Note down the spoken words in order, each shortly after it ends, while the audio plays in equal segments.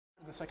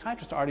The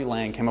psychiatrist Artie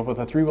Lang came up with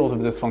the 3 rules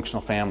of a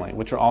dysfunctional family,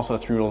 which are also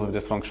 3 rules of a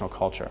dysfunctional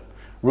culture.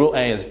 Rule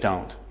A is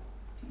don't.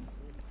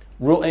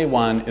 Rule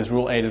A1 is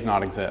rule A does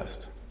not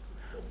exist.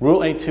 Rule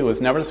A2 is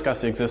never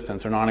discuss the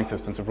existence or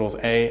non-existence of rules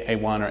A,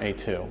 A1, or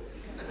A2.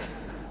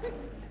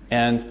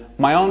 And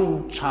my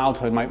own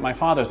childhood, my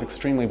father is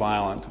extremely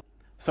violent.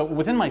 So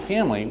within my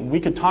family, we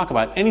could talk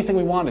about anything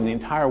we wanted in the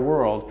entire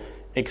world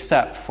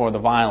except for the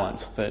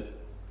violence that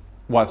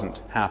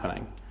wasn't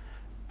happening.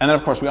 And then,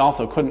 of course, we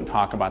also couldn't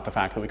talk about the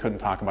fact that we couldn't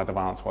talk about the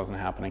violence wasn't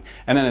happening.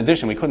 And then, in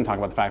addition, we couldn't talk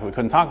about the fact that we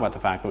couldn't talk about the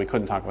fact that we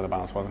couldn't talk about the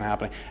violence wasn't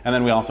happening. And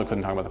then we also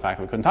couldn't talk about the fact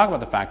that we couldn't talk about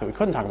the fact that we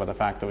couldn't talk about the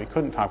fact that we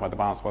couldn't talk about the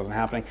violence wasn't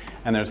happening.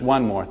 And there's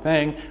one more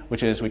thing,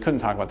 which is we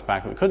couldn't talk about the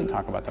fact that we couldn't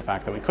talk about the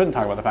fact that we couldn't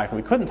talk about the fact that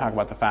we couldn't talk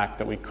about the fact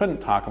that we couldn't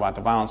talk about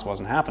the violence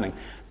wasn't happening.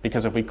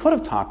 Because if we could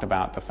have talked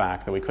about the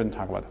fact that we couldn't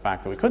talk about the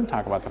fact that we couldn't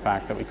talk about the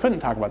fact that we couldn't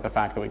talk about the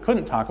fact that we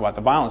couldn't talk about the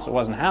violence that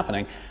wasn't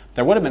happening,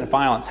 there would have been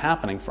violence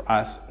happening for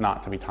us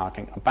not to be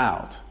talking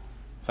about.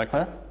 Is that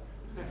clear?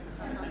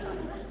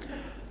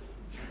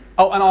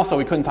 Oh, and also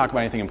we couldn't talk about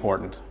anything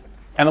important.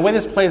 And the way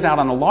this plays out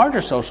on a larger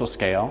social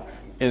scale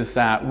is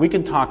that we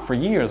could talk for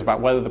years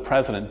about whether the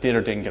president did or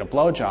didn't get a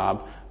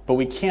blowjob, but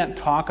we can't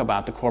talk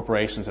about the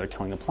corporations that are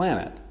killing the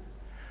planet.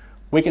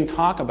 We can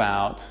talk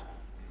about,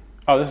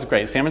 oh, this is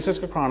great, San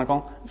Francisco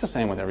Chronicle. It's the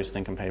same with every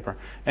stinking paper.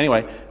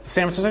 Anyway, the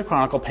San Francisco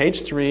Chronicle,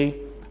 page 3,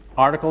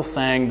 article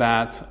saying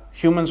that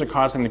humans are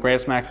causing the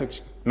greatest mass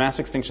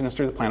extinction in the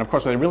history of the planet. Of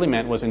course, what they really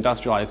meant was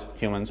industrialized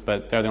humans,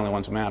 but they're the only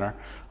ones who matter.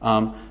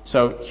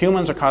 So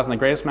humans are causing the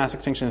greatest mass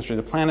extinction in the history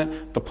of the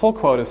planet. The pull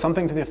quote is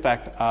something to the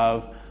effect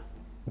of,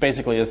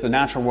 basically, as the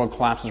natural world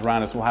collapses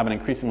around us, we'll have an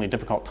increasingly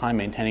difficult time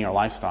maintaining our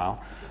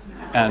lifestyle.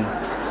 And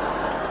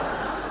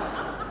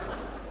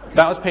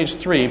that was page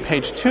 3.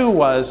 Page 2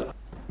 was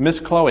Miss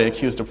Chloe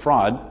accused of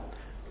fraud.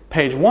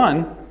 Page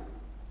 1,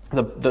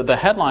 the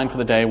headline for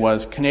the day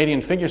was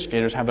Canadian figure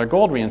skaters have their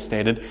gold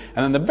reinstated, and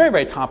then the very,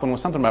 very top one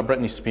was something about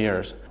Britney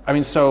Spears. I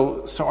mean,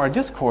 so our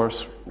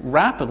discourse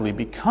rapidly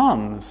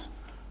becomes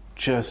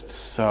just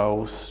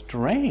so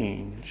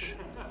strange.